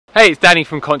Hey, it's Danny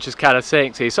from Conscious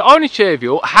Calisthenics here. So I want to share with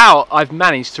you how I've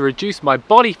managed to reduce my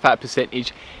body fat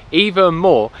percentage even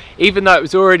more, even though it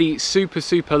was already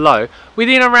super low,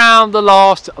 within around the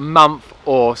last month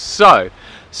or so.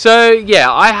 So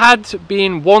yeah, I had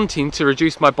been wanting to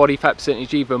reduce my body fat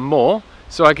percentage even more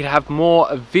so I could have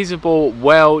more visible,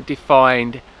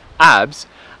 well-defined abs,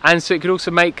 and so it could also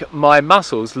make my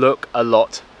muscles look a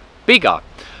lot bigger.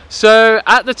 So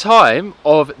at the time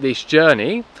of this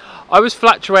journey, I was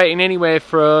fluctuating anywhere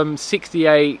from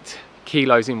 68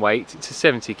 kilos in weight to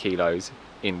 70 kilos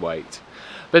in weight.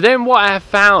 But then what I have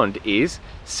found is,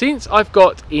 since I've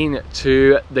got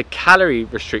into the calorie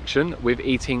restriction with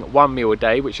eating 1 meal a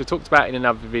day, which I talked about in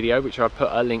another video, which I'll put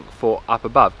a link for up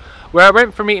above, where I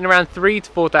went from eating around 3,000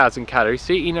 to 4,000 calories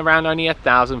to eating around only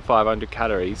 1,500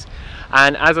 calories.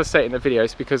 And as I say in the video,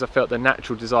 it's because I felt the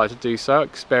natural desire to do so,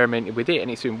 experimented with it,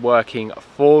 and it's been working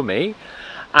for me.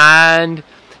 And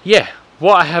yeah,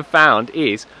 what I have found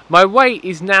is my weight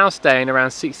is now staying around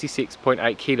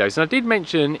 66.8 kilos. And I did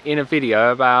mention in a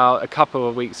video about a couple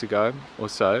of weeks ago or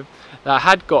so that I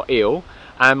had got ill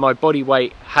and my body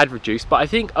weight had reduced, but I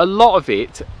think a lot of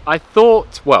it, I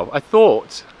thought,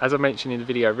 as I mentioned in the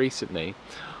video recently,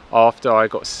 after I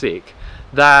got sick,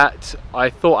 that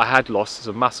I thought I had lost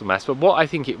some muscle mass, but what I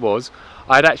think it was,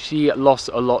 I'd actually lost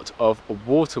a lot of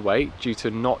water weight due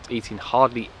to not eating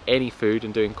hardly any food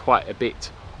and doing quite a bit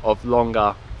of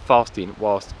longer fasting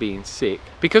whilst being sick.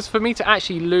 Because for me to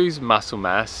actually lose muscle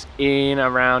mass in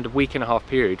around a week and a half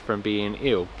period from being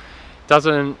ill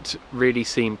doesn't really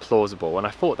seem plausible, and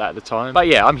I thought that at the time. But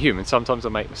yeah, I'm human, sometimes I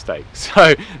make mistakes,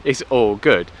 so it's all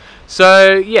good.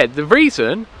 So yeah, the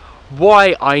reason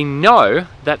why I know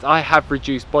that I have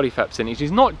reduced body fat percentage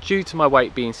is not due to my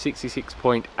weight being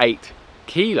 66.8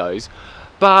 kilos,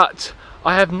 but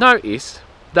I have noticed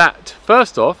that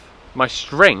first off, my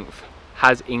strength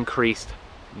has increased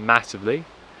massively,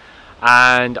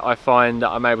 and I find that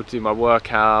I'm able to do my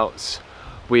workouts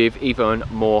with even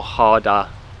more harder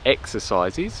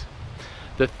exercises.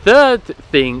 The third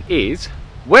thing is,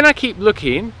 when I keep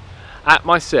looking at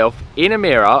myself in a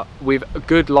mirror with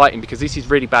good lighting, because this is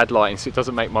really bad lighting, so it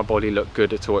doesn't make my body look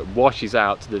good at all, it washes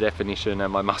out the definition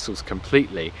and my muscles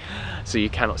completely, so you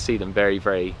cannot see them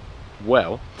very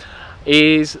well,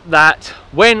 is that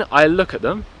when I look at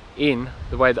them in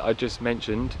the way that I just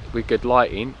mentioned with good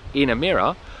lighting in a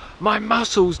mirror, my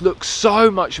muscles look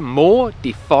so much more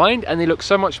defined and they look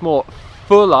so much more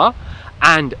fuller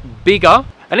and bigger.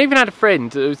 And I even had a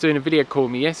friend who was doing a video call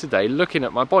with me yesterday looking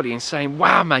at my body and saying,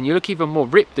 wow man, you look even more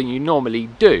ripped than you normally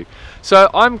do. So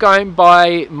I'm going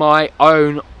by my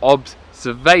own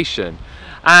observation.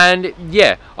 And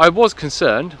yeah, I was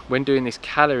concerned when doing this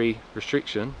calorie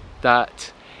restriction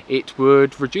that it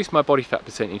would reduce my body fat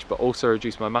percentage but also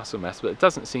reduce my muscle mass, but it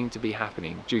doesn't seem to be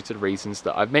happening due to the reasons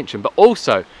that I've mentioned. But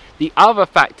also the other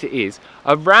factor is,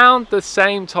 around the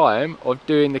same time of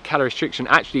doing the calorie restriction,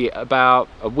 actually about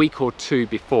a week or two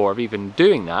before of even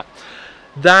doing that,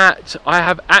 that I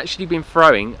have actually been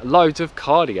throwing loads of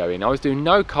cardio in. I was doing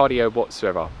no cardio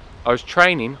whatsoever. I was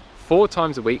training 4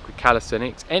 times a week with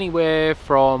calisthenics, anywhere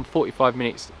from 45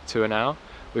 minutes to an hour,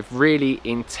 with really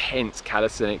intense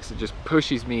calisthenics that just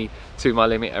pushes me to my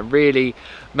limit and really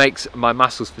makes my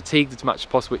muscles fatigued as much as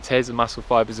possible. It tears the muscle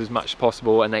fibers as much as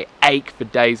possible and they ache for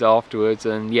days afterwards,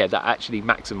 and yeah, that actually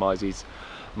maximizes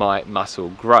my muscle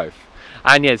growth.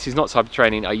 And yeah, this is not the type of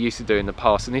training I used to do in the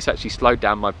past, and this actually slowed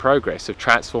down my progress of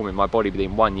transforming my body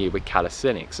within 1 year with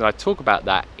calisthenics. And I talk about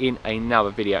that in another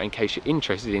video in case you're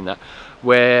interested in that,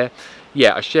 where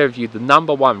yeah, I share with you the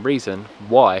 #1 reason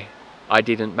why I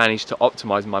didn't manage to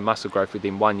optimize my muscle growth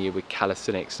within 1 year with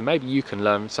calisthenics. So maybe you can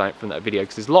learn something from that video,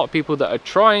 because there's a lot of people that are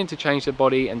trying to change their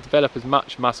body and develop as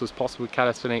much muscle as possible with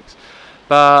calisthenics,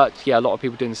 but yeah, a lot of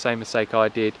people doing the same mistake I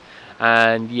did.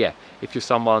 And yeah, if you're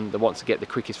someone that wants to get the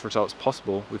quickest results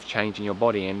possible with changing your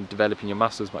body and developing your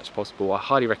muscle as much as possible, I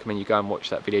highly recommend you go and watch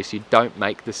that video so you don't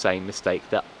make the same mistake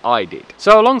that I did.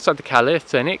 So alongside the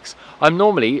calisthenics, I'm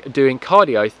normally doing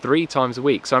cardio 3 times a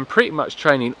week. So I'm pretty much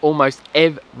training almost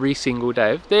every single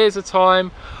day. If there's a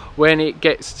time when it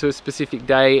gets to a specific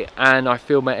day and I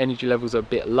feel my energy levels are a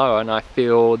bit lower and I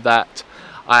feel that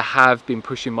I have been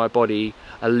pushing my body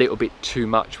a little bit too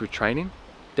much with training,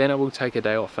 then I will take a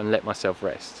day off and let myself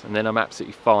rest, and then I'm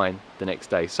absolutely fine the next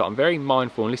day. So I'm very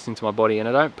mindful and listening to my body, and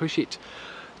I don't push it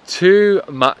too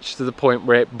much to the point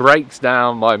where it breaks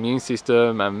down my immune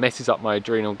system and messes up my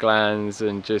adrenal glands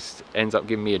and just ends up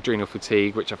giving me adrenal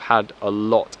fatigue, which I've had a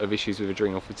lot of issues with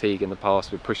adrenal fatigue in the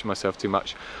past, with pushing myself too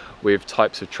much with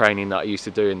types of training that I used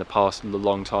to do in the past a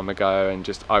long time ago, and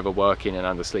just overworking and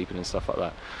undersleeping and stuff like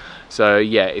that. So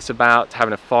yeah, it's about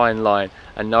having a fine line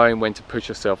and knowing when to push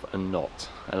yourself and not.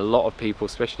 And a lot of people,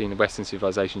 especially in the Western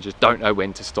civilization, just don't know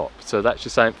when to stop. So that's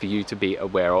just something for you to be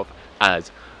aware of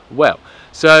as well.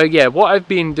 So yeah, what I've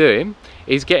been doing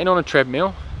is getting on a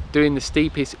treadmill, doing the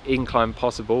steepest incline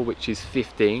possible, which is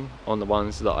 15 on the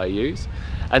ones that I use.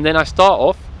 And then I start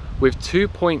off with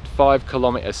 2.5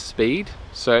 kilometer speed.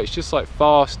 So it's just like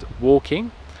fast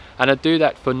walking. And I do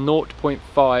that for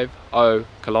 0.50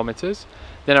 kilometers.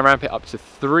 Then I ramp it up to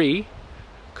 3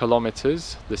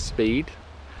 kilometers, the speed.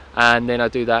 And then I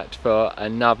do that for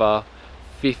another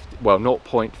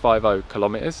 0.50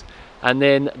 kilometers. And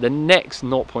then the next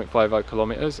 0.50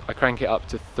 kilometers, I crank it up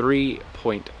to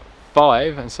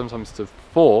 3.5 and sometimes to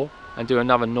 4 and do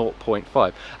another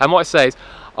 0.5. And what I say is,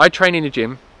 I train in a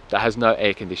gym that has no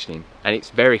air conditioning and it's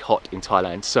very hot in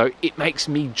Thailand, so it makes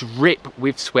me drip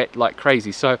with sweat like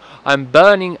crazy. So I'm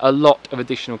burning a lot of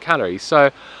additional calories.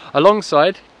 So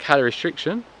alongside calorie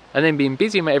restriction and then being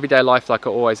busy in my everyday life like I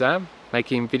always am,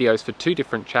 making videos for 2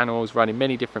 different channels, running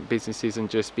many different businesses and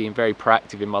just being very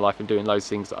proactive in my life and doing those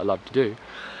things that I love to do.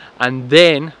 And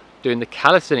then doing the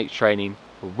calisthenics training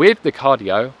with the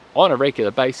cardio on a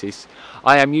regular basis,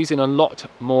 I am using a lot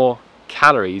more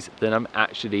calories than I'm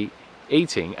actually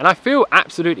eating. And I feel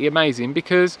absolutely amazing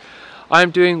because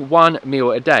I'm doing 1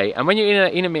 meal a day. And when you're in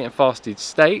an intermittent fasted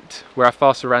state, where I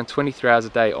fast around 23 hours a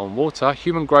day on water,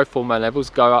 human growth hormone levels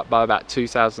go up by about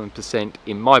 2,000%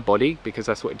 in my body, because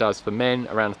that's what it does for men,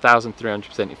 around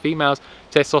 1,300% in females.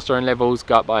 Testosterone levels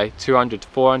go up by 200 to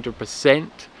 400%.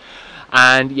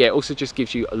 And yeah, it also just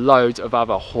gives you loads of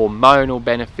other hormonal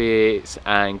benefits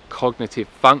and cognitive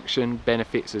function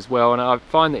benefits as well. And I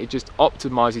find that it just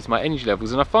optimizes my energy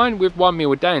levels. And I find with 1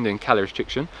 meal a day and doing calorie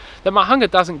restriction that my hunger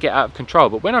doesn't get out of control.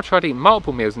 But when I try to eat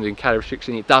multiple meals and doing calorie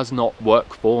restriction, it does not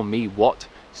work for me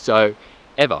whatsoever.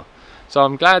 So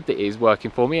I'm glad that it is working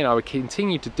for me, and I will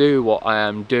continue to do what I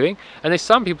am doing. And there's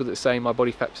some people that say my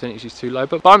body fat percentage is too low,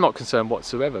 but I'm not concerned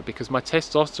whatsoever because my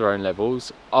testosterone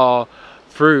levels are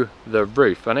through the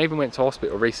roof. And I even went to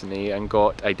hospital recently and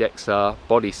got a DEXA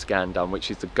body scan done, which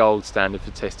is the gold standard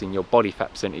for testing your body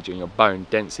fat percentage and your bone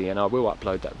density, and I will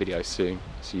upload that video soon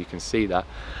so you can see that.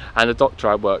 And the doctor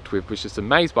I worked with was just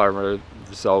amazed by my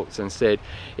results and said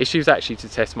if she was actually to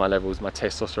test my levels, my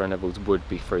testosterone levels would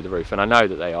be through the roof, and I know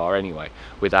that they are anyway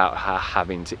without her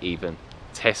having to even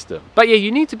test them. But yeah, you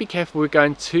need to be careful with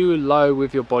going too low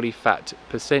with your body fat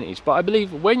percentage. But I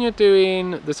believe when you're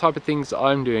doing the type of things that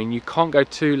I'm doing, you can't go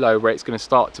too low where it's going to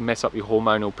start to mess up your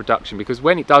hormonal production, because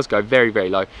when it does go very, very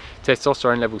low,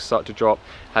 testosterone levels start to drop,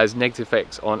 has negative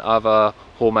effects on other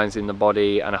hormones in the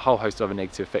body and a whole host of other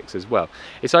negative effects as well.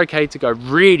 It's okay to go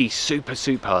really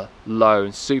super low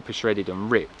and super shredded and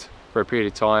ripped for a period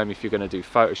of time if you're going to do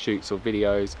photo shoots or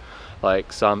videos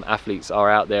like some athletes are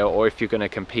out there, or if you're going to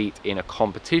compete in a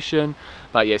competition.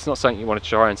 But yeah, it's not something you want to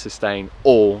try and sustain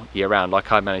all year round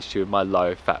like I managed to with my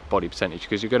low fat body percentage,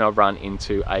 because you're going to run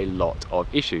into a lot of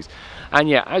issues. And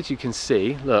yeah, as you can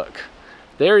see, look,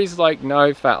 there is like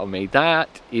no fat on me.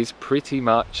 That is pretty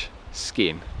much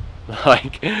skin.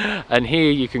 And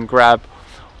here you can grab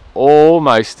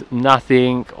almost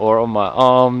nothing, or on my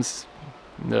arms,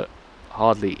 look,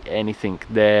 hardly anything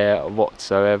there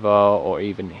whatsoever, or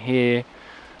even here,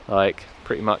 like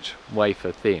pretty much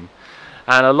wafer thin.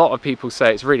 And a lot of people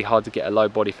say it's really hard to get a low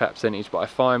body fat percentage, but I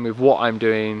find with what I'm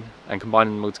doing and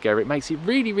combining them all together, it makes it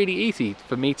really easy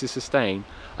for me to sustain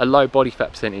a low body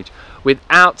fat percentage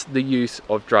without the use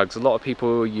of drugs. A lot of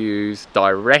people use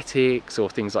diuretics or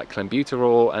things like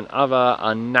clenbuterol and other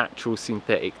unnatural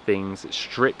synthetic things that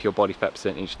strip your body fat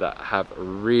percentage, that have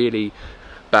really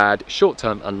bad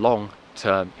short-term and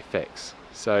long-term effects.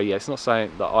 So yeah, it's not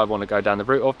something that I want to go down the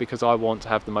route of, because I want to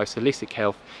have the most holistic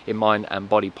health in mind and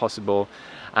body possible,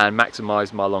 and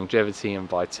maximize my longevity and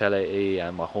vitality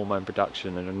and my hormone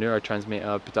production and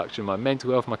neurotransmitter production, my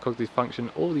mental health, my cognitive function,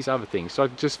 all these other things, so I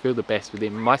can just feel the best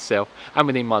within myself and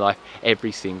within my life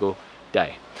every single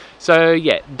day. So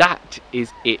yeah, that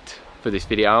is it for this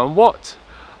video. And what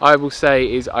I will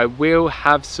say is I will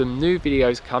have some new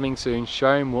videos coming soon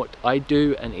showing what I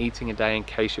do and eating a day, in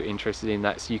case you're interested in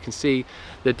that, so you can see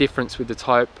the difference with the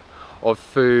type of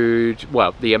food,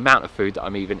 well, the amount of food that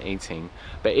I'm even eating.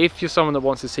 But if you're someone that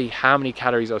wants to see how many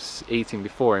calories I was eating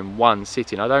before in one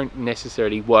sitting, I don't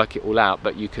necessarily work it all out,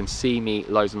 but you can see me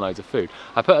loads and loads of food.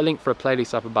 I put a link for a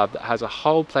playlist up above that has a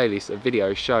whole playlist of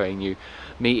videos showing you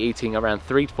me eating around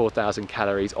 3,000 to 4,000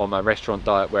 calories on my restaurant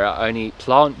diet, where I only eat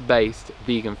plant-based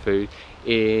vegan food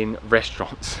in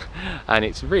restaurants and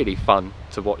it's really fun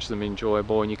to watch them,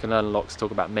 enjoyable, and you can learn a lot to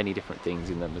talk about many different things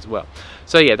in them as well.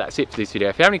 So yeah, that's it for this video.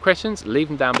 If you have any questions, leave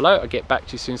them down below. I'll get back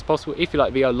to you as soon as possible. If you like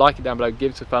the video, like it down below,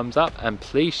 give it a thumbs up, and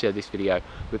please share this video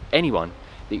with anyone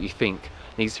that you think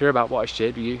needs to hear about what I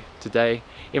shared with you today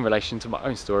in relation to my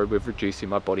own story with reducing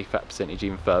my body fat percentage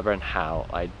even further and how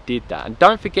I did that. And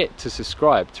don't forget to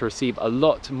subscribe to receive a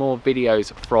lot more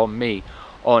videos from me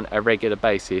on a regular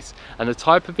basis. And the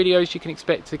type of videos you can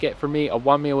expect to get from me are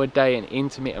 1 meal a day and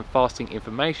intermittent fasting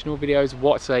informational videos,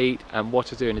 what I eat and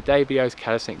what I do in a day videos,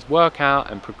 calisthenics workout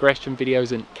and progression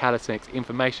videos, and calisthenics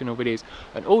informational videos,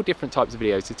 and all different types of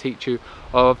videos to teach you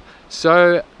of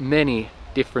so many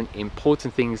different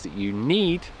important things that you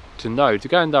need to know to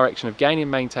go in the direction of gaining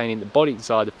and maintaining the body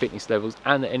desire, the fitness levels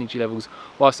and the energy levels,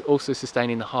 whilst also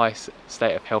sustaining the highest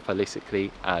state of health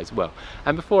holistically as well.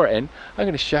 And before I end, I'm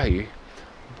going to show you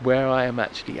where I am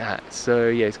actually at. So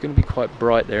yeah, it's going to be quite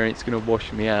bright there and it's going to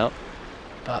wash me out,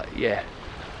 but yeah,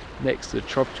 next to the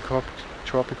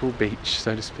tropical beach,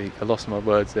 so to speak. I lost my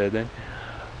words there then,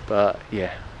 but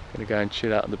yeah, I'm going to go and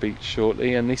chill out on the beach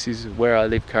shortly. And this is where I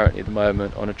live currently at the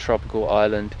moment, on a tropical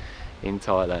island in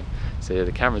Thailand. So yeah,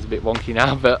 the camera's a bit wonky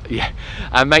now, but yeah.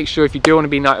 And make sure, if you do want to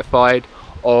be notified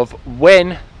of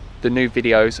when the new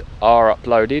videos are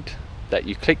uploaded, that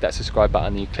you click that subscribe button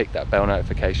and you click that bell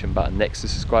notification button next to the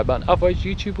subscribe button. Otherwise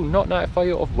YouTube will not notify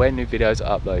you of when new videos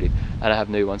are uploaded, and I have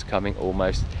new ones coming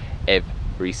almost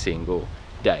every single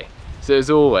day. So as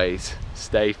always,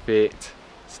 stay fit,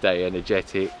 stay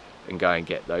energetic, and go and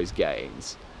get those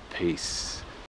gains. Peace.